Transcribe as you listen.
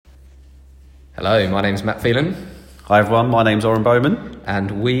Hello, my name's Matt Phelan. Hi everyone, my name's Oren Bowman.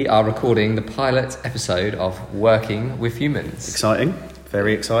 And we are recording the pilot episode of Working with Humans. Exciting,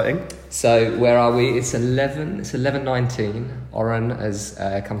 very exciting. So where are we? It's 11:19. Oren has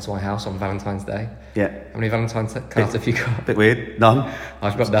come to my house on Valentine's Day. Yeah. How many Valentine's cards have you got? Bit weird, none.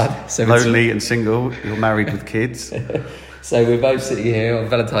 I've got none. Lonely and single, you're married with kids. So we're both sitting here on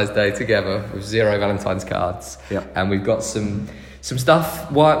Valentine's Day together with 0 Valentine's cards. Yep. And we've got some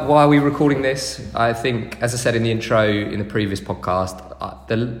stuff. Why are we recording this? I think, as I said in the intro in the previous podcast,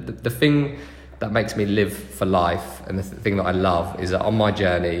 the thing that makes me live for life and the thing that I love is that on my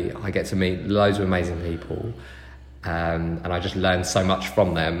journey I get to meet loads of amazing people, and I just learn so much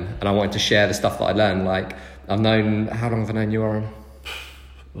from them, and I wanted to share the stuff that I learned. Like, how long have I known you, Oren?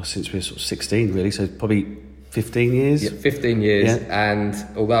 Well, since we were sort of 16 really, so probably 15 years. Yeah, 15 years. Yeah. And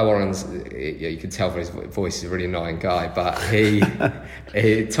although Oren's, you can tell from his voice, he's a really annoying guy, but he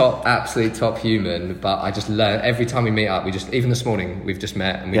absolute top human. But I just learn every time we meet up. Even this morning we've just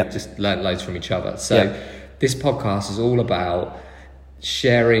met and we've just learned loads from each other. So this podcast is all about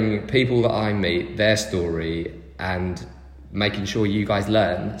sharing people that I meet, their story, and making sure you guys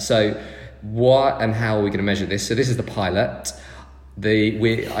learn. So what and how are we going to measure this? So this is the pilot.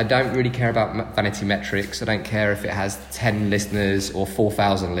 I don't really care about vanity metrics. I don't care if it has 10 listeners or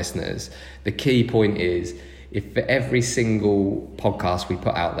 4,000 listeners. The key point is, if for every single podcast we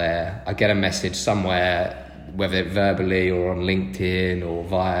put out there, I get a message somewhere, whether verbally or on LinkedIn or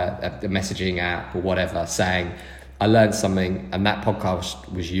via a messaging app or whatever, saying I learned something and that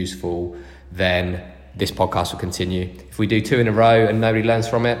podcast was useful, then this podcast will continue. If we do 2 in a row and nobody learns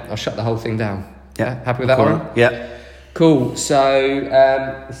from it, I'll shut the whole thing down. Yeah, happy with that, Oren? Yeah. Cool.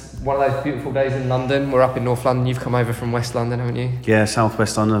 So it's one of those beautiful days in London. We're up in North London. You've come over from West London, haven't you? Yeah,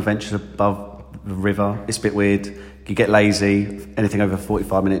 Southwest London, ventured above the river. It's a bit weird. You get lazy. Anything over a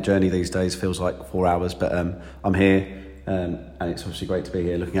 45-minute journey these days feels like 4 hours. But I'm here, and it's obviously great to be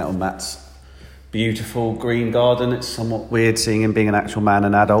here looking out on Matt's beautiful green garden. It's somewhat weird seeing him being an actual man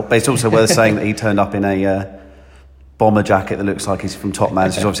and adult. But it's also worth saying that he turned up in a bomber jacket that looks like he's from Top Man.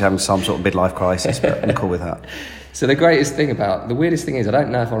 So he's obviously having some sort of midlife crisis, but I'm cool with that. So the weirdest thing is, I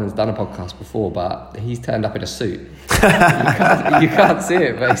don't know if Oren's done a podcast before, but he's turned up in a suit. you can't see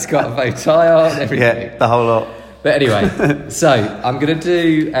it, but he's got a bow tie on, everything. Yeah, the whole lot. But anyway, so I'm just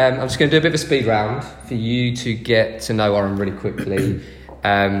going to do a bit of a speed round for you to get to know Oren really quickly.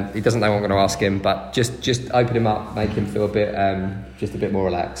 He doesn't know what I'm going to ask him, but just open him up, make him feel a bit more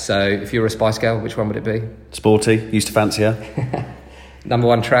relaxed. So if you were a Spice Girl, which one would it be? Sporty, used to fancy her. Number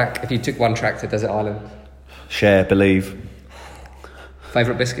 1 track, if you took one track to Desert Island. Share, Believe.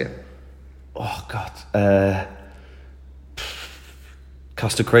 Favourite biscuit? Oh, God.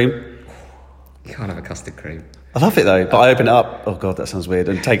 Custard cream. You can't have a custard cream. I love it, though, but I open it up. Oh, God, that sounds weird.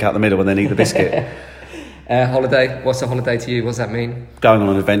 And take out the middle and then eat the biscuit. Holiday. What's a holiday to you? What does that mean? Going on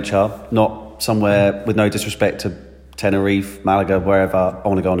an adventure, not somewhere, with no disrespect to Tenerife, Malaga, wherever. I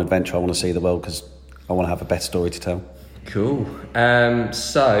want to go on an adventure. I want to see the world because I want to have a better story to tell. Cool.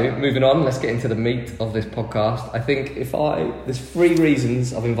 So moving on, let's get into the meat of this podcast. I think there's 3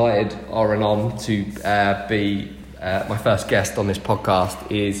 reasons I've invited Oren on to be my first guest on this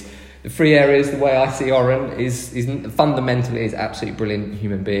podcast. Is the 3 areas. The way I see Oren is fundamentally is absolutely brilliant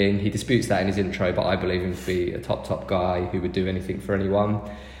human being. He disputes that in his intro, but I believe him to be a top guy who would do anything for anyone.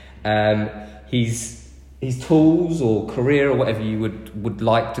 His tools or career or whatever you would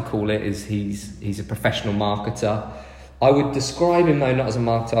like to call it is he's a professional marketer. I would describe him, though, not as a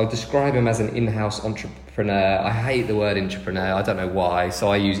marketer. I would describe him as an in-house entrepreneur. I hate the word entrepreneur. I don't know why, so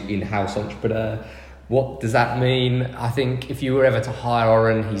I use in-house entrepreneur. What does that mean? I think if you were ever to hire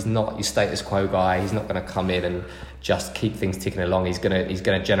Oren, he's not your status quo guy. He's not going to come in and just keep things ticking along. He's going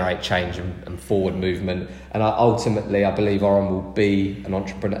to generate change and forward movement. And ultimately, I believe Oren will be an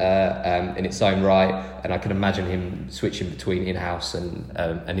entrepreneur in its own right. And I can imagine him switching between in-house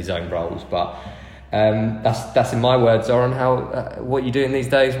and his own roles. But that's in my words. Oren, what are you doing these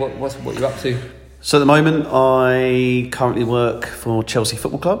days? What you're up to? So at the moment, I currently work for Chelsea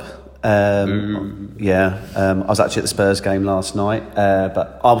Football Club. I was actually at the Spurs game last night,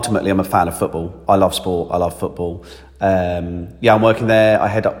 but ultimately I'm a fan of football. I love sport, I love football. I'm working there. I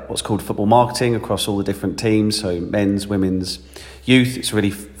head up what's called football marketing across all the different teams, so men's, women's, youth. It's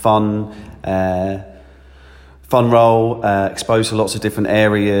really fun role, exposed to lots of different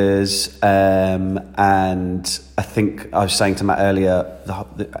areas, and I think I was saying to Matt earlier,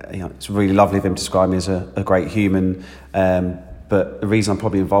 it's really lovely of him to describe me as a great human. But the reason I'm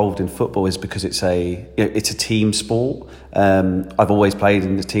probably involved in football is because it's a team sport. I've always played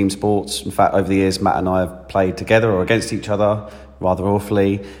in the team sports. In fact, over the years, Matt and I have played together or against each other rather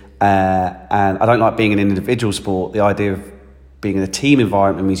awfully. And I don't like being in an individual sport. The idea of being in a team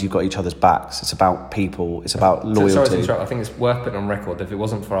environment means you've got each other's backs. It's about people. It's about loyalty. Sorry to interrupt. I think it's worth putting on record that if it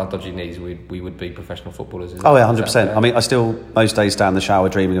wasn't for our dodgy knees, we would be professional footballers. Oh yeah, 100%. I mean, I still most days stand in the shower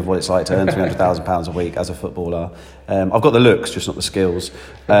dreaming of what it's like to earn £300,000 a week as a footballer. I've got the looks, just not the skills.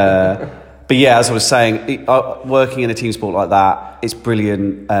 But yeah, as I was saying, working in a team sport like that, it's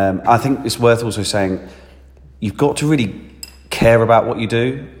brilliant. I think it's worth also saying you've got to really care about what you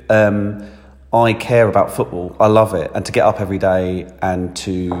do. I care about football. I love it. And to get up every day and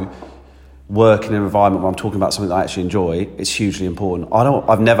to work in an environment where I'm talking about something that I actually enjoy, it's hugely important.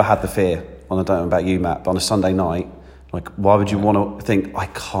 I've never had the fear, and I don't know about you, Matt, but on a Sunday night, like, why would you want to think, I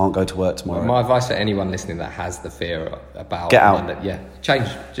can't go to work tomorrow? My advice for anyone listening that has the fear about... Get out. Change.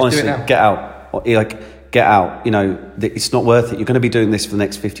 Just honestly, do it now. Get out. Get out. You know, it's not worth it. You're going to be doing this for the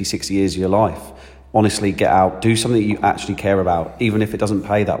next 50, 60 years of your life. Honestly, get out. Do something that you actually care about, even if it doesn't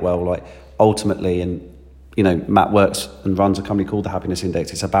pay that well. Like, ultimately, and you know, Matt works and runs a company called the Happiness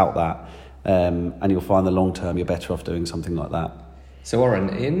Index. It's about that, and you'll find the long term you're better off doing something like that. So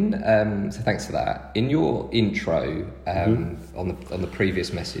Warren, so thanks for that. In your intro on the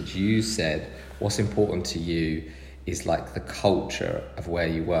previous message, you said what's important to you is like the culture of where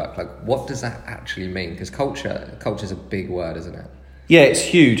you work. Like, what does that actually mean? Because culture's a big word, isn't it? Yeah, it's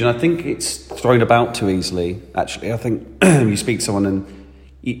huge, and I think it's thrown about too easily. Actually, I think you speak to someone and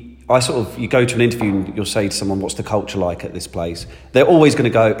you go to an interview and you'll say to someone, what's the culture like at this place? They're always going to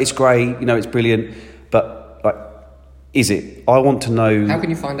go, it's great, you know, it's brilliant, but like, is it? I want to know. How can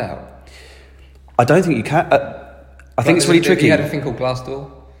you find out? I don't think you can. I think it's really tricky. You had a thing called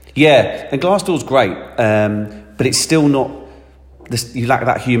Glassdoor? Yeah, and Glassdoor's great, but it's still not. You lack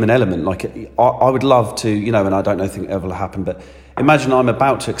that human element. Like, I would love to, you know, and I don't know if it ever will happen, but imagine I'm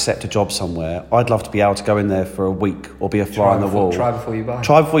about to accept a job somewhere. I'd love to be able to go in there for a week or be a fly on the wall. Try before you buy.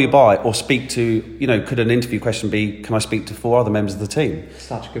 Try before you buy, or speak to, you know, could an interview question be, can I speak to 4 other members of the team?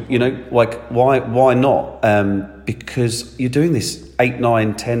 Such a good point. You know, like, why not? Because you're doing this 8,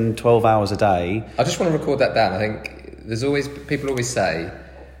 9, 10, 12 hours a day. I just want to record that down. I think people always say,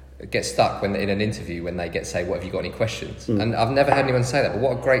 get stuck when in an interview when they say, what have you got any questions? And I've never heard anyone say that, but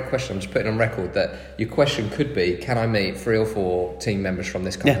what a great question. I'm just putting on record that your question could be, can I meet 3 or 4 team members from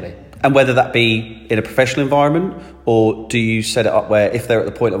this company? Yeah. And whether that be in a professional environment, or do you set it up where if they're at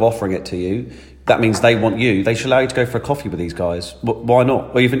the point of offering it to you, that means they want you, they should allow you to go for a coffee with these guys. Why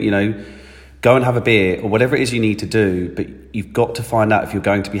not? Or even, you know, go and have a beer or whatever it is you need to do, but you've got to find out if you're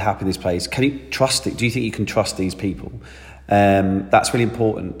going to be happy in this place. Can you trust it? Do you think you can trust these people? That's really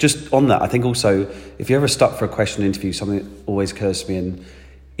important. Just on that, I think also, if you're ever stuck for a question interview, something that always occurs to me and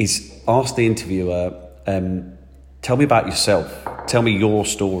is ask the interviewer, tell me about yourself. Tell me your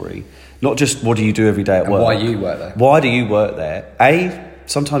story. Not just what do you do every day at work. Why you work there. Why do you work there?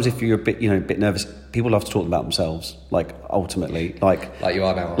 Sometimes if you're a bit nervous, people love to talk about themselves, like, ultimately. Like you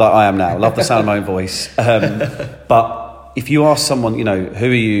are now. Like I am now. Love the sound of my own voice. But if you ask someone, you know, who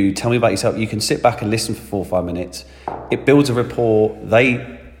are you? Tell me about yourself. You can sit back and listen for 4 or 5 minutes. It builds a rapport.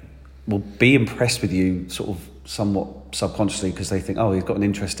 They will be impressed with you sort of somewhat subconsciously because they think, oh, he's got an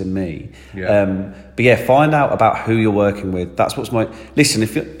interest in me. Yeah. But yeah, find out about who you're working with. That's what's listen,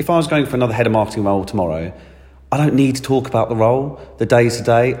 if I was going for another head of marketing role tomorrow, I don't need to talk about the role, the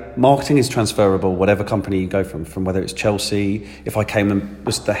day-to-day. Marketing is transferable, whatever company you go from whether it's Chelsea, if I came and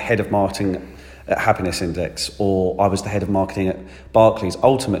was the head of marketing at Happiness Index, or I was the head of marketing at Barclays.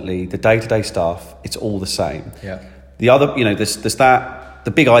 Ultimately, the day-to-day stuff, it's all the same. Yeah. The other, you know, there's that, the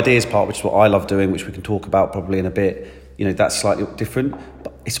big ideas part, which is what I love doing, which we can talk about probably in a bit. You know, that's slightly different,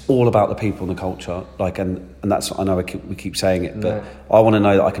 but it's all about the people and the culture. Like, and that's, I know we keep saying it, but I want to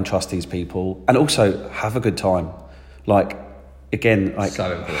know that I can trust these people and also have a good time. Like, again, like,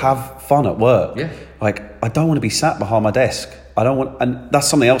 so have fun at work. Yeah. Like, I don't want to be sat behind my desk. I don't want, and that's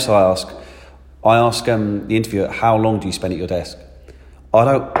something else I ask. I ask the interviewer, how long do you spend at your desk? I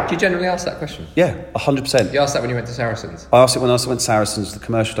don't... Do you generally ask that question? Yeah, 100%. You asked that when you went to Saracens? I asked it when I went to Saracens. The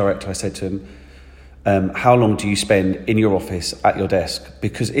commercial director, I said to him, how long do you spend in your office at your desk?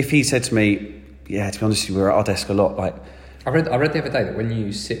 Because if he said to me, yeah, to be honest with you, we're at our desk a lot. Like, I read the other day that when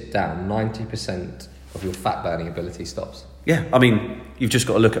you sit down, 90% of your fat burning ability stops. Yeah, I mean, you've just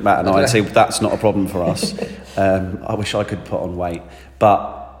got to look at Matt and I and say, that's not a problem for us. I wish I could put on weight.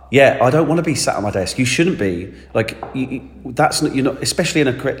 But... yeah, I don't want to be sat at my desk. You shouldn't be. Like, that's not, you're not, especially in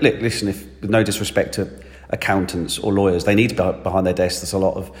a correct... Look, listen, with no disrespect to accountants or lawyers, they need to be behind their desks. There's a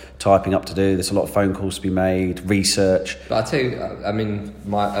lot of typing up to do. There's a lot of phone calls to be made, research. But I tell you, I mean, a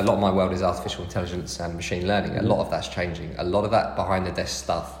lot of my world is artificial intelligence and machine learning. A lot of that's changing. A lot of that behind the desk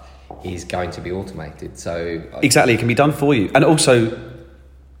stuff is going to be automated. So exactly, it can be done for you. And also,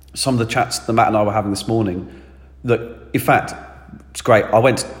 some of the chats that Matt and I were having this morning, that in fact, it's great.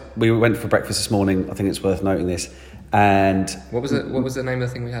 We went for breakfast this morning. I think it's worth noting this. And what was it? What was the name of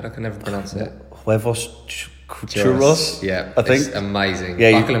the thing we had? I can never pronounce it. Huevos churros. Yeah, I think it's amazing.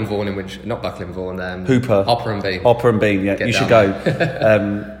 Yeah, Buckle and Vaughan, not Buckle and Vaughan. Hooper, Hopper and Bean. Hopper and Bean. Yeah, you should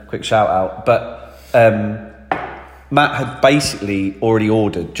go. Quick shout out. But Matt had basically already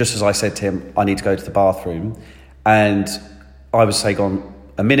ordered, just as I said to him, I need to go to the bathroom, and I was say gone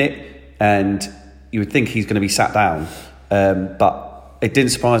a minute, and you would think he's going to be sat down, but it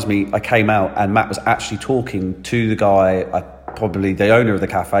didn't surprise me. I came out and Matt was actually talking to the guy, probably the owner of the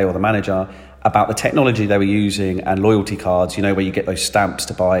cafe or the manager, about the technology they were using and loyalty cards, you know, where you get those stamps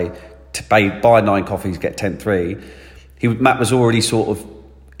to buy 9 coffees, get 10 free. Matt was already sort of,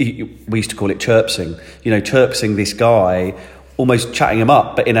 we used to call it chirpsing, chirpsing this guy, almost chatting him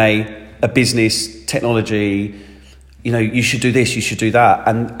up, but in a business technology, you should do this, you should do that.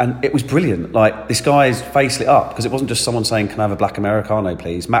 And it was brilliant. Like, this guy's face lit up, because it wasn't just someone saying, can I have a black Americano,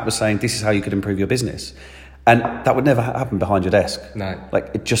 please? Matt was saying, this is how you could improve your business. And that would never happen behind your desk. No. Like,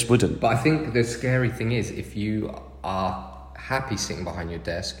 it just wouldn't. But I think the scary thing is, if you are happy sitting behind your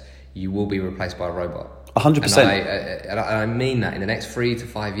desk, you will be replaced by a robot. 100%. And I mean that in the next 3 to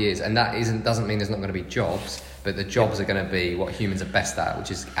 5 years. And that doesn't mean there's not going to be jobs, but the jobs are going to be what humans are best at,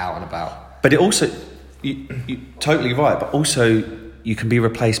 which is out and about. But it also... You're totally right, but also you can be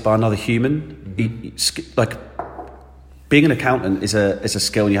replaced by another human. Mm-hmm. Like, being an accountant is a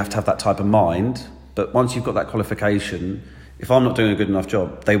skill, and you have to have that type of mind. But once you've got that qualification, if I'm not doing a good enough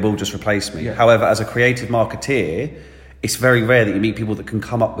job, they will just replace me. Yeah. However, as a creative marketeer, it's very rare that you meet people that can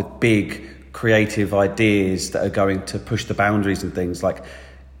come up with big creative ideas that are going to push the boundaries and things. Like,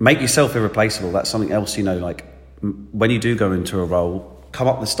 make yourself irreplaceable. That's something else, like when you do go into a role, come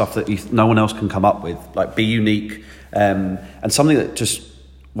up with stuff that no one else can come up with. Like, be unique. And something that, just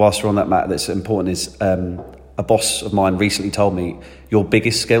whilst we're on that matter, that's important is a boss of mine recently told me, your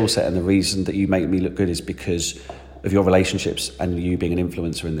biggest skill set and the reason that you make me look good is because of your relationships and you being an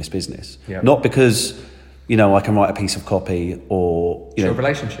influencer in this business. Yep. Not because, I can write a piece of copy or... your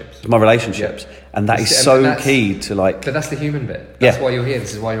relationships. My relationships. Yep. And that is so key to, like... But that's the human bit. That's why you're here.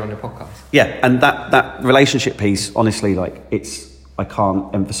 This is why you're on your podcast. Yeah, and that relationship piece, honestly, like, I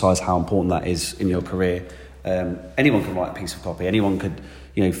can't emphasise how important that is in your career. Anyone can write a piece of copy. Anyone could,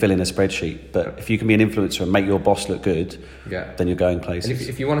 fill in a spreadsheet. But if you can be an influencer and make your boss look good, then you're going places. And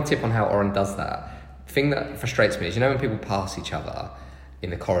if you want a tip on how Oren does that, the thing that frustrates me is, when people pass each other in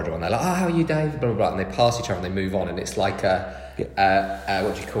the corridor and they're like, oh, how are you, Dave? Blah, blah, blah. And they pass each other and they move on, and it's like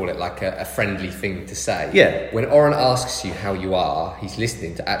what do you call it? Like a friendly thing to say. Yeah. When Oren asks you how you are, he's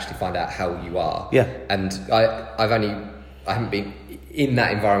listening to actually find out how you are. Yeah. And I haven't been in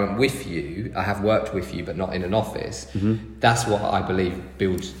that environment with you. I have worked with you, but not in an office. Mm-hmm. That's what I believe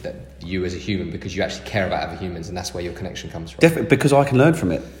builds you as a human, because you actually care about other humans, and that's where your connection comes from. Definitely, because I can learn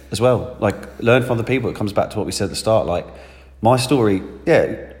from it as well. Like, learn from other people. It comes back to what we said at the start. Like, my story,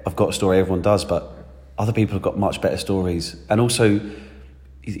 I've got a story, everyone does, but other people have got much better stories. And also,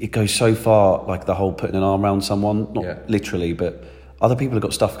 it goes so far, like the whole putting an arm around someone, not literally, but other people have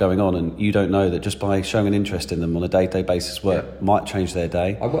got stuff going on, and you don't know that just by showing an interest in them on a day-to-day basis might change their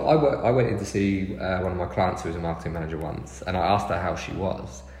day. I went in to see one of my clients who was a marketing manager once, and I asked her how she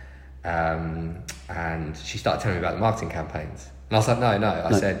was, and she started telling me about the marketing campaigns. And I was like, no.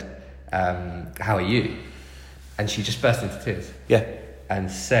 I said, how are you? And she just burst into tears. Yeah. And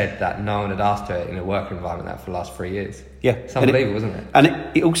said that no one had asked her in a work environment that for the last 3 years. Yeah. It's unbelievable, isn't it? And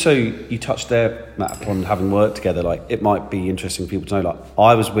it also, you touched there, Matt, upon having worked together. Like, it might be interesting for people to know. Like,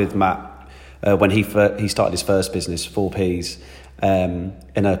 I was with Matt when he started his first business, 4Ps,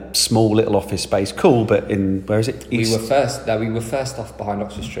 in a small little office space. Cool, but where is it? East? We were first off behind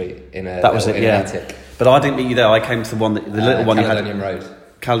Oxford Street in a that was it, yeah. attic. But I didn't meet you there. I came to the one, the little one you had.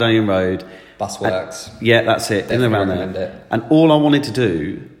 Caledonian Road. Busworks. Yeah, that's it. In and around there. And all I wanted to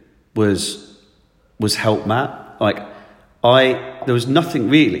do was help Matt. Like, there was nothing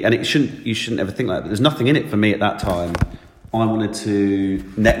really, and you shouldn't ever think like that, but there's nothing in it for me at that time. I wanted to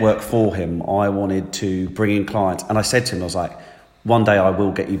network for him. I wanted to bring in clients. And I said to him, I was like, one day I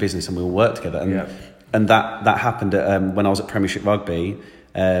will get you business and we'll work together. And that happened when I was at Premiership Rugby,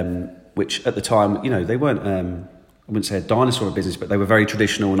 which at the time, they weren't... I wouldn't say a dinosaur of business, but they were very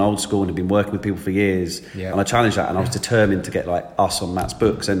traditional and old school and had been working with people for years. Yeah. And I challenged that, and I was determined to get like us on Matt's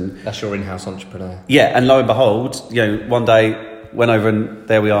books. And that's your in-house entrepreneur. Yeah, and lo and behold, one day went over and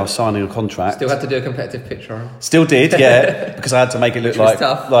there we are signing a contract. Still had to do a competitive pitch on. Still did, yeah, because I had to make it look like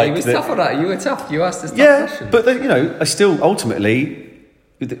tough. Like he was tough on that. You were tough. You asked us tough questions. But I still ultimately,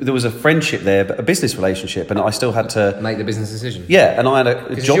 there was a friendship there, but a business relationship, and I still had to make the business decision. Yeah, and I had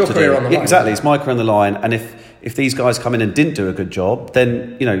a job your to career do. on the line, exactly, it's my career on the line, and if these guys come in and didn't do a good job,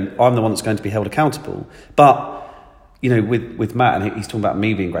 then I'm the one that's going to be held accountable. But with Matt, and he's talking about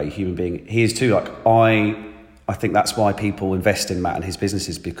me being a great human being, he is too. Like I think that's why people invest in Matt and his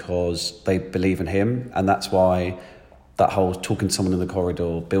businesses, because they believe in him, and that's why that whole talking to someone in the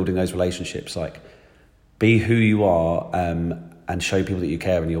corridor, building those relationships, like be who you are, and show people that you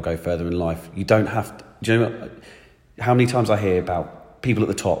care, and you'll go further in life. You don't have to. Do you know how many times I hear about people at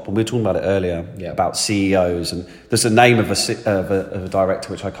the top, and we were talking about it earlier, about CEOs, and there's a name of a director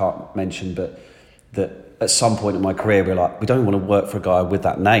which I can't mention, but that at some point in my career we're like, we don't want to work for a guy with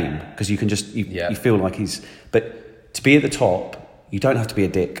that name, because you can just you feel like he's. But to be at the top, you don't have to be a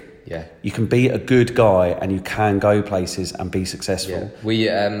dick. Yeah, you can be a good guy, and you can go places and be successful. Yeah. We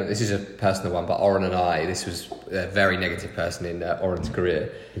this is a personal one, but Oren and I, this was a very negative person in Oren's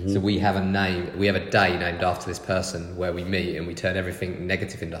career. Mm-hmm. So we have a day named after this person where we meet and we turn everything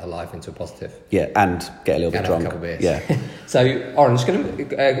negative into her life into a positive. Yeah, and get a little bit drunk. Have a couple of beers. Yeah. So Oren, just going to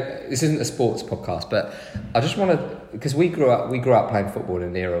this isn't a sports podcast, but I just want to, because we grew up playing football in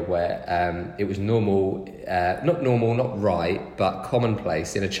an era where it was normal, not right, but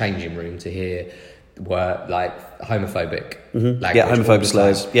commonplace in a changing room to hear were like homophobic language. Yeah, homophobic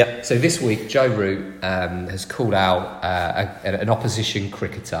slurs. Yeah. So this week, Joe Root has called out an opposition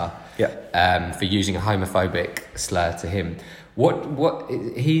cricketer for using a homophobic slur to him.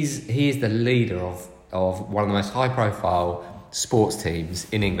 He is the leader of one of the most high profile sports teams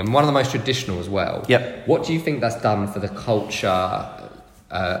in England, one of the most traditional as well. Yep. What do you think that's done for the culture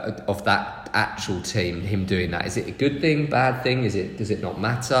of that actual team, him doing that? Is it a good thing, bad thing? Does it not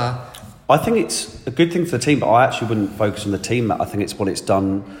matter? I think it's a good thing for the team, but I actually wouldn't focus on the team. I think it's what it's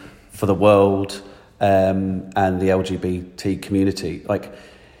done for the world and the LGBT community. Like,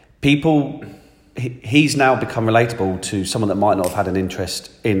 people, he's now become relatable to someone that might not have had an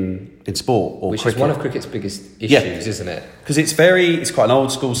interest in sport or which cricket. is one of cricket's biggest issues, isn't it? Because it's quite an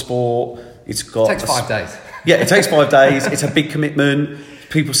old school sport. It takes 5 days. Yeah, it takes 5 days. It's a big commitment.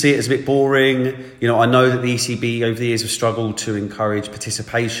 People see it as a bit boring. I know that the ECB over the years have struggled to encourage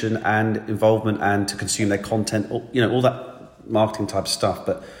participation and involvement and to consume their content, all that marketing type of stuff.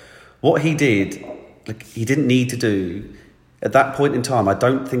 But what he did, like, he didn't need to do at that point in time. I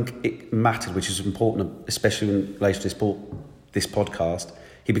don't think it mattered, which is important, especially in relation to this podcast.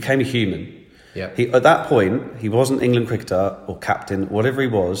 He became a human. Yeah. At that point, he wasn't England cricketer or captain, whatever he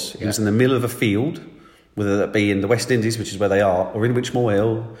was. He was in the middle of a field, whether that be in the West Indies, which is where they are, or in Winchmore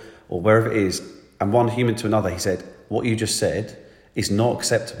Hill, or wherever it is, and one human to another, he said, what you just said is not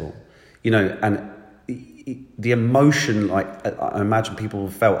acceptable. And the emotion, like, I imagine people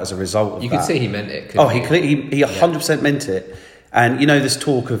felt as a result of that. You could see he meant it. He 100% meant it. And, this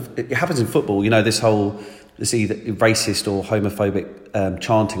talk of, it happens in football, this whole, this either racist or homophobic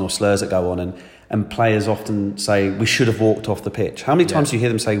chanting or slurs that go on, and players often say, we should have walked off the pitch. How many times do you hear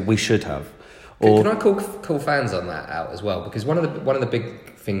them say, we should have? Can I call fans on that out as well? Because one of the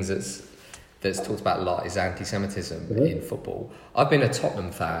big things that's talked about a lot is anti-Semitism in football. I've been a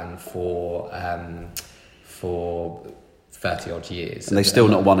Tottenham fan for 30 odd years, and they've still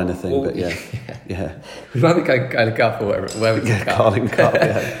not won anything. But yeah. We might be going to Cup or wherever we can Carling Cup.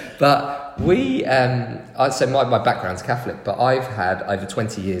 Yeah, but I'd say my background's Catholic, but I've had over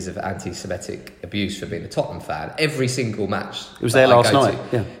 20 years of anti-Semitic abuse for being a Tottenham fan. Every single match. It was there last night.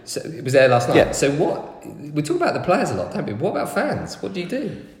 Yeah. So it was there last night. Yeah. So we talk about the players a lot, don't we? What about fans? What do you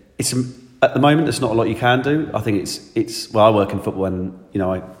do? At the moment, there's not a lot you can do. I think it's I work in football, and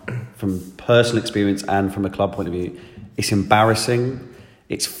from personal experience and from a club point of view, it's embarrassing.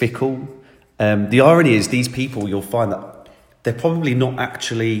 It's fickle. The irony is, these people, you'll find that they're probably not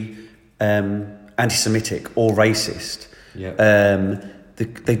actually anti-Semitic or racist. Yeah.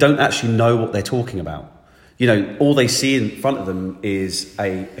 They don't actually know what they're talking about. All they see in front of them is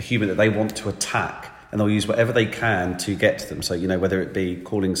a human that they want to attack, and they'll use whatever they can to get to them. So, whether it be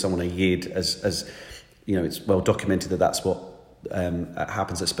calling someone a yid, as it's well documented that that's what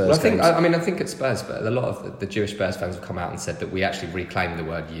happens at Spurs games. I think at Spurs, but a lot of the Jewish Spurs fans have come out and said that we actually reclaimed the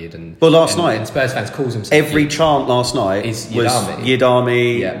word yid. Last night, and Spurs fans calls themselves every yid. Chant last night was Yid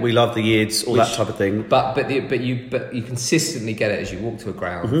Army. We love the yids, that type of thing. But you consistently get it as you walk to a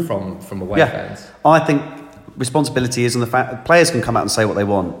ground from away fans. I think responsibility is on the fact players can come out and say what they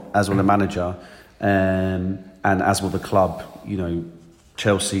want, as will the manager, and as will the club.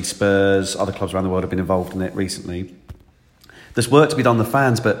 Chelsea, Spurs, other clubs around the world have been involved in it recently. There's work to be done on the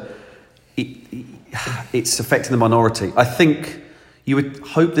fans, but it's affecting the minority. I think, you would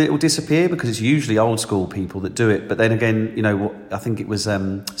hope that it will disappear because it's usually old school people that do it. But then again, you know what? I think it was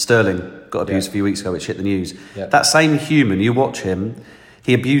Sterling got abused a few weeks ago, which hit the news. Yeah. That same human, you watch him,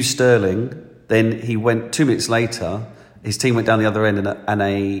 he abused Sterling. Then he went 2 minutes later. His team went down the other end, and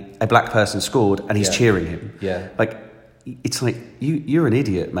a black person scored, and he's cheering him. Yeah, like it's like you're an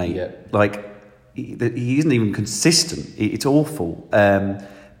idiot, mate. Yeah. Like he isn't even consistent. It's awful.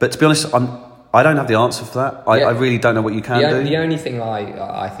 But to be honest, I don't have the answer for that. I really don't know what you can do. The only thing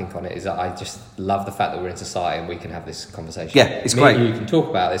I think on it is that I just love the fact that we're in society and we can have this conversation. Yeah, it's great. You can talk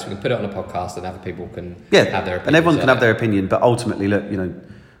about this. We can put it on a podcast and other people can have their opinion. And everyone can have their opinion. But ultimately, look, you know,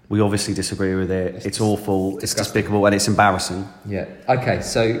 we obviously disagree with it. It's awful. It's despicable, and it's embarrassing. Yeah. Okay.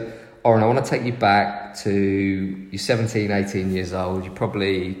 So, Oren, I want to take you back to you're 17, 18 years old. You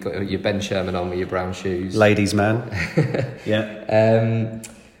probably got your Ben Sherman on with your brown shoes. Ladies' man. Yeah.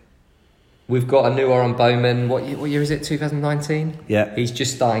 We've got a new Oren Bowman. What year is it? 2019? Yeah. He's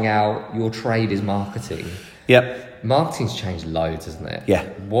just starting out. Your trade is marketing. Yep. Marketing's changed loads, hasn't it? Yeah.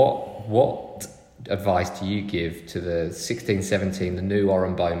 What advice do you give to the 16, 17, the new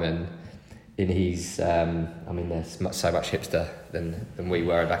Oren Bowman in his... I mean, there's so much hipster than we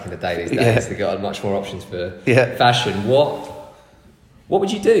were back in the day these days. Yeah. They've got much more options for Yeah. fashion. What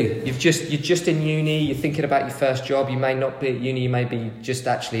would you do? You're just in uni. You're thinking about your first job. You may not be at uni. You may be just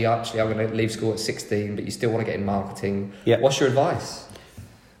actually. I'm going to leave school at 16, but you still want to get in marketing. Yeah. What's your advice?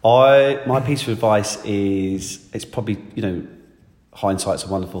 My piece of advice is it's probably, you know, hindsight's a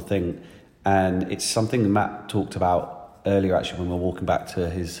wonderful thing, and it's something Matt talked about earlier actually when we were walking back to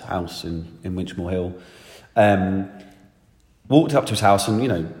his house in Winchmore Hill. Walked up to his house and, you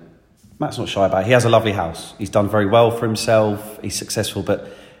know, Matt's not shy about it. He has a lovely house. He's done very well for himself. He's successful,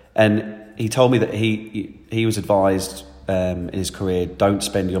 and he told me that he was advised in his career, don't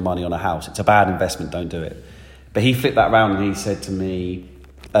spend your money on a house. It's a bad investment. Don't do it. But he flipped that around and he said to me,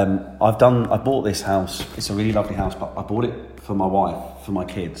 I bought this house. It's a really lovely house, but I bought it for my wife, for my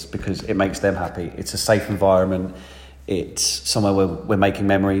kids, because it makes them happy. It's a safe environment. It's somewhere where we're making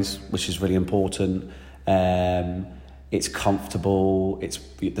memories, which is really important. It's comfortable, it's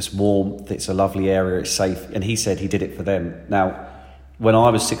this warmth, it's a lovely area, it's safe. And he said he did it for them. Now, when I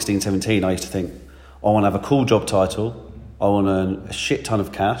was 16, 17, I used to think, I want to have a cool job title, I want to earn a shit ton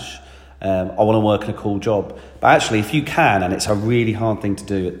of cash, I want to work in a cool job. But actually, if you can, and it's a really hard thing to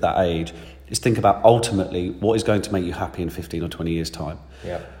do at that age, is think about ultimately what is going to make you happy in 15 or 20 years' time.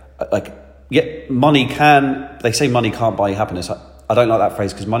 Yeah. Money can, they say money can't buy you happiness. I don't like that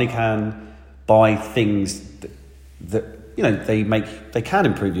phrase because money can buy things that you know they can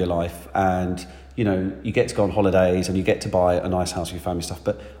improve your life, and you know you get to go on holidays and you get to buy a nice house with your family stuff,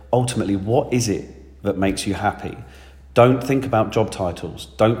 but ultimately what is it that makes you happy? Don't think about job titles,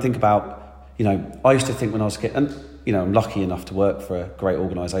 don't think about, you know, I used to think when I was a kid, and you know I'm lucky enough to work for a great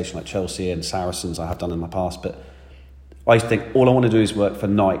organisation like Chelsea and Saracens, I have done in my past, but I used to think all I want to do is work for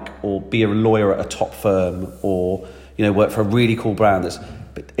Nike or be a lawyer at a top firm or, you know, work for a really cool brand.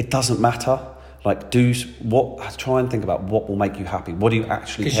 But it doesn't matter. Like, try and think about what will make you happy. What do you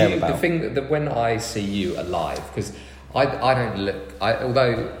actually care about? The thing that when I see you alive, because I don't look,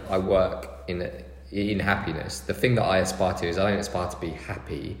 although I work in happiness, the thing that I aspire to is I don't aspire to be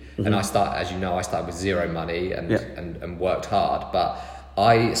happy. Mm-hmm. And I started with zero money and worked hard, but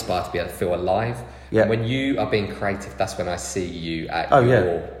I aspire to be able to feel alive. Yeah. And when you are being creative, that's when I see you at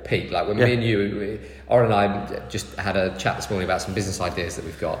your peak. Like when me and you, Oren and I just had a chat this morning about some business ideas that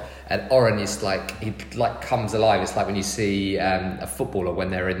we've got. And Oren is like, he like comes alive. It's like when you see a footballer when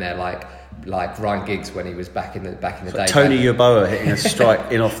they're in there, like Ryan Giggs when he was back in the day. Tony Yeboah hitting a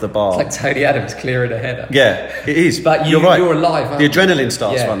strike in off the bar. It's like Tony Adams clearing a header. Yeah, it is. But you're right. You're alive. The adrenaline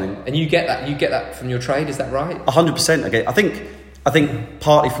starts running, and you get that from your trade. Is that right? 100%. Okay, I think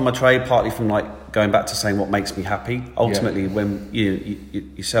partly from my trade, partly from like going back to saying what makes me happy. Ultimately, when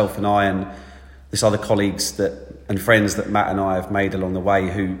yourself and I and this other colleagues and friends that Matt and I have made along the way,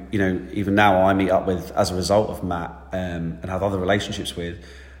 who, you know, even now I meet up with as a result of Matt and have other relationships with,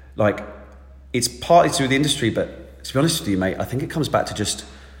 like, it's partly to do with the industry, but to be honest with you, mate, I think it comes back to just,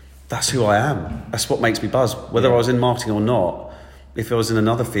 that's who I am. That's what makes me buzz. Whether I was in marketing or not, if I was in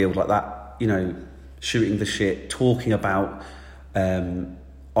another field like that, you know, shooting the shit, talking about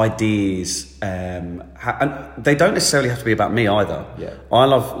ideas, and they don't necessarily have to be about me either. Yeah. I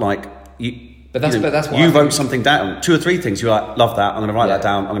love, like, But that's why you wrote something down, 2 or 3 things. You're like, love that. I'm going to write that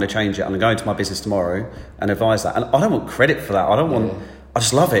down. I'm going to change it. I'm going to go into my business tomorrow and advise that. And I don't want credit for that. I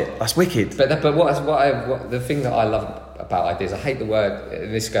just love it. That's wicked. But what the thing that I love about ideas. I hate the word,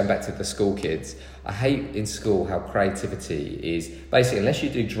 this is going back to the school kids, I hate in school how creativity is, basically, unless you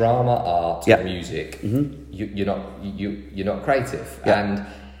do drama, art, or music, you're not creative. And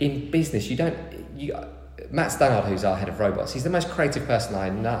in business, Matt Stannard, who's our head of robots, he's the most creative person I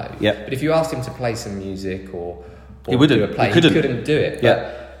know. But if you asked him to play some music or he wouldn't. do a play, he couldn't do it.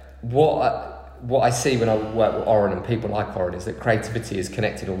 But what I see when I work with Oren and people like Oren is that creativity is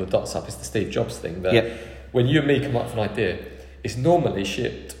connecting all the dots up. It's the Steve Jobs thing that when you and me come up with an idea, it's normally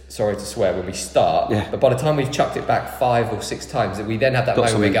shit, sorry to swear, when we start, but by the time we've chucked it back 5 or 6 times, we then have that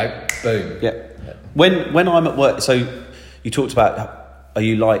moment where we go, boom. When I'm at work, so you talked about, are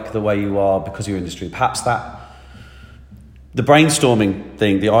you like the way you are because of your industry? Perhaps the brainstorming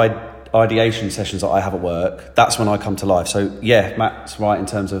thing, the ideation sessions that I have at work, that's when I come to life. So Matt's right in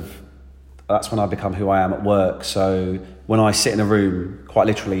terms of, that's when I become who I am at work. So when I sit in a room, quite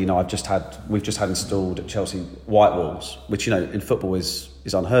literally, we've just had installed at Chelsea white walls, which in football is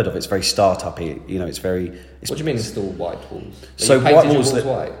unheard of. It's very start-up-y. What do you mean install white walls? So white walls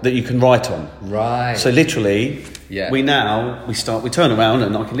that you can write on. Right. So literally, we turn around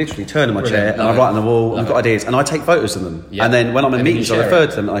and I can literally turn in my chair and I write on the wall. I've got ideas and I take photos of them. And then when I'm in meetings, I refer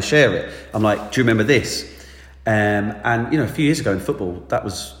to them and I share it. I'm like, do you remember this? And a few years ago in football, that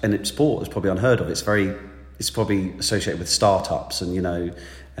was, and in sport, was probably unheard of. It's probably associated with startups and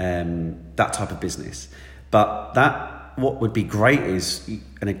that type of business. But what would be great is,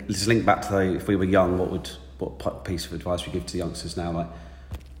 and let's link back to if we were young, what piece of advice we give to the youngsters now? Like,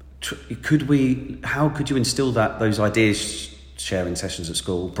 how could you instill those ideas sharing sessions at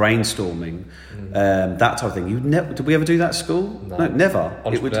school, brainstorming, that type of thing? Did we ever do that at school? No, never.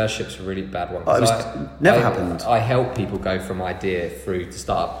 Entrepreneurship's a really bad one. Never happened. I help people go from idea through to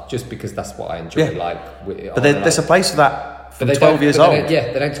startup just because that's what I enjoy. But there's a place for that from 12 years old.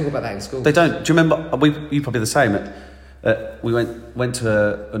 They don't talk about that in school. They don't. Do you remember? You probably the same. We went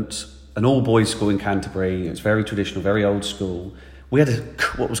to an all-boys school in Canterbury. It was very traditional, very old school. We had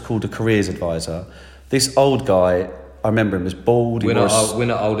what was called a careers advisor. This old guy, I remember him, was bald. We're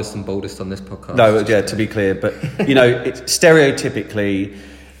not oldest and baldest on this podcast. No, to be clear, but it's stereotypically,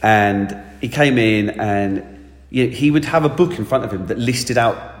 and he came in and he would have a book in front of him that listed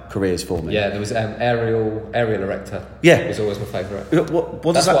out careers for me. Yeah, there was aerial erector. Yeah, it was always my favourite. That's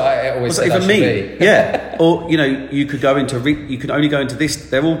what I always said that should be. Yeah, or you could go into you could only go into this.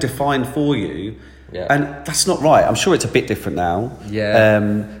 They're all defined for you. Yeah. And that's not right. I'm sure it's a bit different now.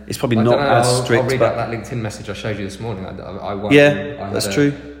 Yeah. It's probably not as strict. I'll read out that LinkedIn message I showed you this morning. That's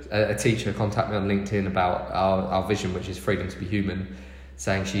true. A teacher contacted me on LinkedIn about our vision, which is freedom to be human,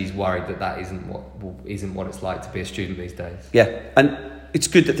 saying she's worried that isn't what it's like to be a student these days. Yeah, and it's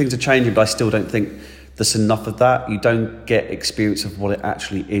good that things are changing, but I still don't think there's enough of that. You don't get experience of what it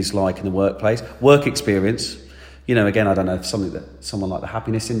actually is like in the workplace. Work experience. Again, I don't know if something that someone like the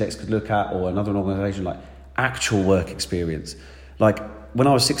Happiness Index could look at, or another organisation, like actual work experience. Like when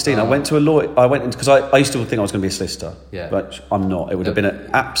I was 16, I went to a lawyer. Because I used to think I was going to be a solicitor, but I'm not. It would have been an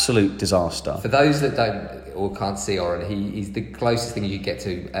absolute disaster. For those that don't or can't see Oren, he's the closest thing you could get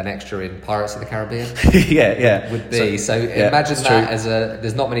to an extra in Pirates of the Caribbean. Would be. So imagine that as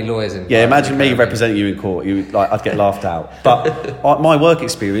there's not many lawyers in. Yeah, imagine me representing you in court. I'd get laughed out. But my work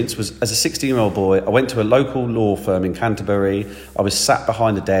experience was as a 16-year-old boy. I went to a local law firm in Canterbury. I was sat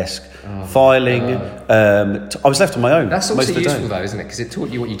behind a desk, filing. I was left on my own. That's also useful though, isn't it? Because it taught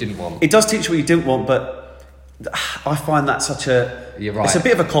you what you didn't want. It does teach you what you didn't want, but I find that such a... You're right. It's a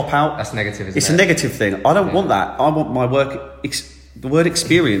bit of a cop-out. That's negative, isn't it? It's a negative thing. I don't want that. I want my work... the word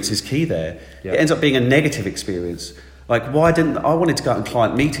experience is key there. It ends up being a negative experience. Like, why didn't... I wanted to go out in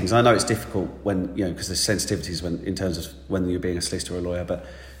client meetings. I know it's difficult when, because there's sensitivities in terms of when you're being a solicitor or a lawyer, but,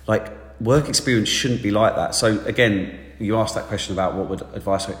 work experience shouldn't be like that. So, again, you asked that question about what would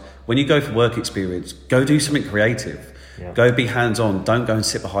advice... When you go for work experience, go do something creative. Yeah. Go be hands-on. Don't go and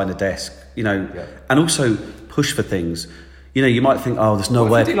sit behind a desk. And also push for things. You might think, there's no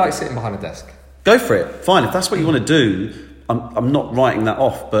way. If you do like sitting behind a desk, go for it. Fine. If that's what you want to do, I'm not writing that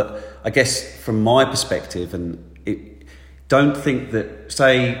off. But I guess from my perspective, don't think that,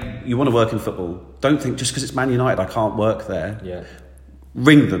 say you want to work in football, don't think just because it's Man United I can't work there. Yeah.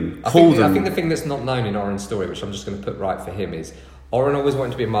 Ring them, call them. I think the thing that's not known in Oren's story, which I'm just going to put right for him, is Oren always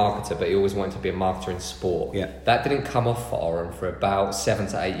wanted to be a marketer, but he always wanted to be a marketer in sport. Yeah. That didn't come off for Oren for about 7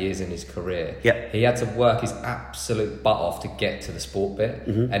 to 8 years in his career. Yeah. He had to work his absolute butt off to get to the sport bit,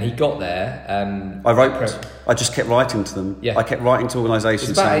 and he got there. I just kept writing to them. Yeah. I kept writing to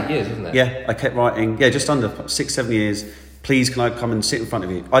organisations. It's about 8 years, wasn't it? Yeah, I kept writing. Yeah, just under 6-7 years. Please, can I come and sit in front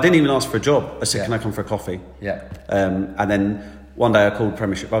of you? I didn't even ask for a job. I said, can I come for a coffee? Yeah. And then one day I called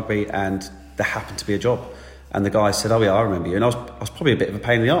Premiership Rugby, and there happened to be a job. And the guy said, "Oh yeah, I remember you." And I was probably a bit of a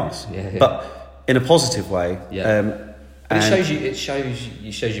pain in the arse, Yeah. but in a positive way. Yeah. But it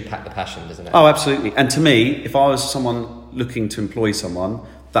shows you pack the passion, doesn't it? Oh, absolutely. And to me, if I was someone looking to employ someone,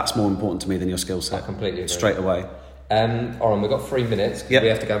 that's more important to me than your skill set. I completely agree. Straight away. Oren, we've got 3 minutes. Yep. We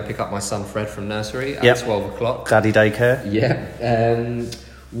have to go and pick up my son Fred from nursery at Yep. 12 o'clock. Daddy daycare. Yeah.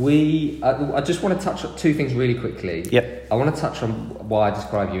 I just want to touch on 2 things really quickly. Yep. I want to touch on why I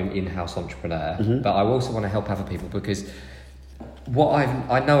describe you an in-house entrepreneur, but I also want to help other people because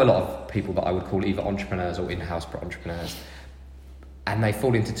I know a lot of people that I would call either entrepreneurs or in-house entrepreneurs, and they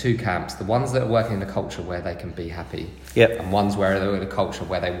fall into 2 camps: the ones that are working in a culture where they can be happy, Yep. and ones where they're in a culture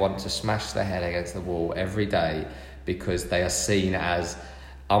where they want to smash their head against the wall every day because they are seen as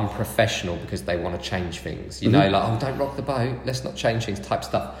unprofessional because they want to change things. You know, like, oh, don't rock the boat, let's not change things type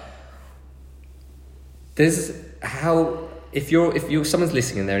stuff. If someone's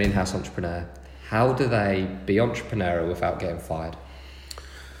listening and they're an in-house entrepreneur, how do they be entrepreneurial without getting fired?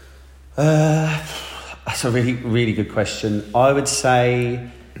 That's a really, really good question. I would say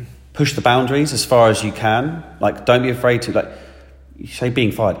push the boundaries as far as you can. Like, don't be afraid to, like, you say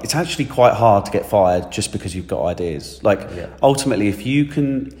being fired. It's actually quite hard to get fired just because you've got ideas. Like, ultimately, if you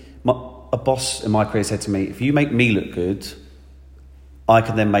can, a boss in my career said to me, if you make me look good, I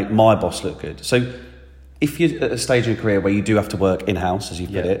can then make my boss look good. So if you're at a stage of your career where you do have to work in-house, as you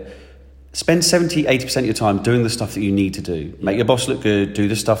put it, spend 70, 80% of your time doing the stuff that you need to do. Make your boss look good, do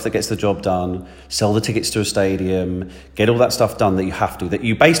the stuff that gets the job done, sell the tickets to a stadium, get all that stuff done that you have to, that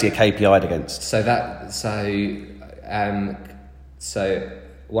you basically are KPI'd against. So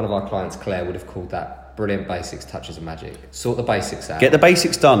one of our clients, Claire, would have called that brilliant basics touches of magic. Sort the basics out. Get the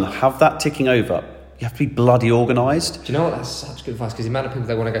basics done, have that ticking over. You have to be bloody organised. Do you know what? That's such good advice, because the amount of people,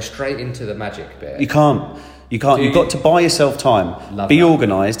 they want to go straight into the magic bit. You can't. You've got to buy yourself time. Be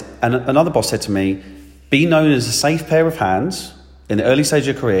organised. And another boss said to me, be known as a safe pair of hands in the early stage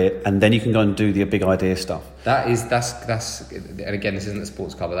of your career, and then you can go and do the big idea stuff. That's and again, this isn't a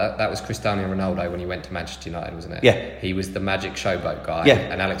sports club, but that was Cristiano Ronaldo when he went to Manchester United, wasn't it? Yeah. He was the magic showboat guy,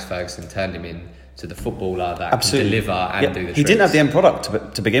 and Alex Ferguson turned him in to the footballer that can deliver and do the tricks. He didn't have the end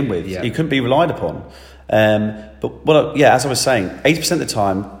product to begin with. He couldn't be relied upon. As I was saying, 80% of the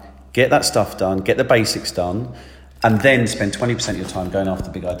time, get that stuff done, get the basics done, and then spend 20% of your time going after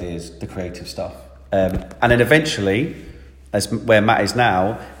big ideas, the creative stuff. And then eventually, as where Matt is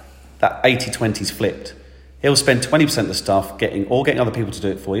now, that 80-20's flipped. He'll spend 20% of the stuff getting other people to do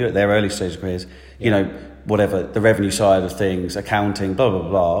it for you at their early stage of careers, whatever, the revenue side of things, accounting, blah, blah,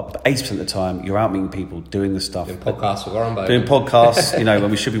 blah. But 80% of the time, you're out meeting people, doing the stuff. Doing podcasts with Warren Bowden. Doing podcasts, when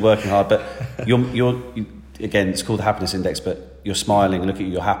we should be working hard. But you're again, it's called the happiness index, but you're smiling, look at you,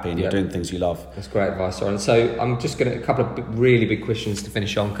 you're happy, and you're doing things you love. That's great advice, Warren. So I'm just going to, a couple of really big questions to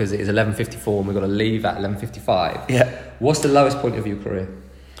finish on, because it is 11:54 and we've got to leave at 11:55. Yeah. What's the lowest point of your career?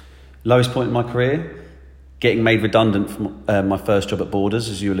 Lowest point in my career? Getting made redundant from my first job at Borders,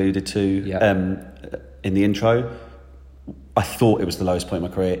 as you alluded to in the intro. I thought it was the lowest point in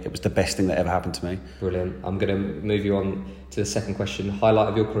my career. It was the best thing that ever happened to me. Brilliant. I'm going to move you on to the second question. Highlight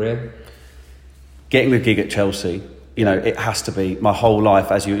of your career? Getting the gig at Chelsea. It has to be my whole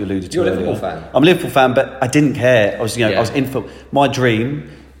life, as you alluded to earlier. You're a Liverpool fan? I'm a Liverpool fan, but I didn't care. I was in for my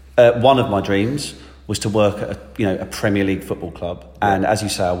dream. One of my dreams was to work at a Premier League football club, and as you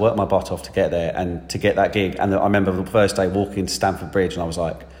say, I worked my butt off to get there and to get that gig. And I remember the first day walking into Stamford Bridge, and I was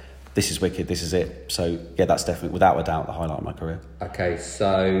like, "This is wicked. This is it." So that's definitely, without a doubt, the highlight of my career. Okay,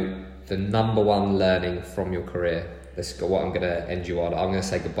 so the number one learning from your career. This is what I'm going to end you on. I'm going to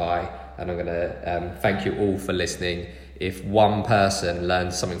say goodbye, and I'm going to thank you all for listening. If one person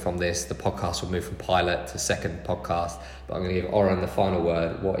learns something from this, the podcast will move from pilot to second podcast. But I'm going to give Oren the final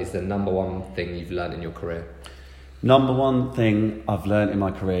word. What is the number one thing you've learned in your career? Number one thing I've learned in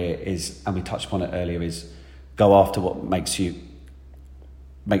my career is, and we touched upon it earlier, is go after what makes you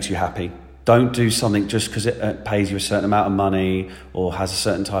happy. Don't do something just because it pays you a certain amount of money or has a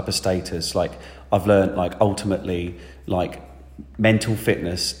certain type of status. Like, I've learned, ultimately, mental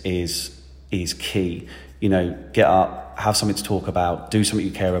fitness is key. Get up, have something to talk about, do something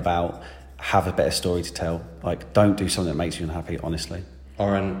you care about, have a better story to tell. Don't do something that makes you unhappy, honestly.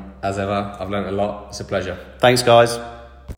 Oren, as ever, I've learned a lot. It's a pleasure. Thanks, guys.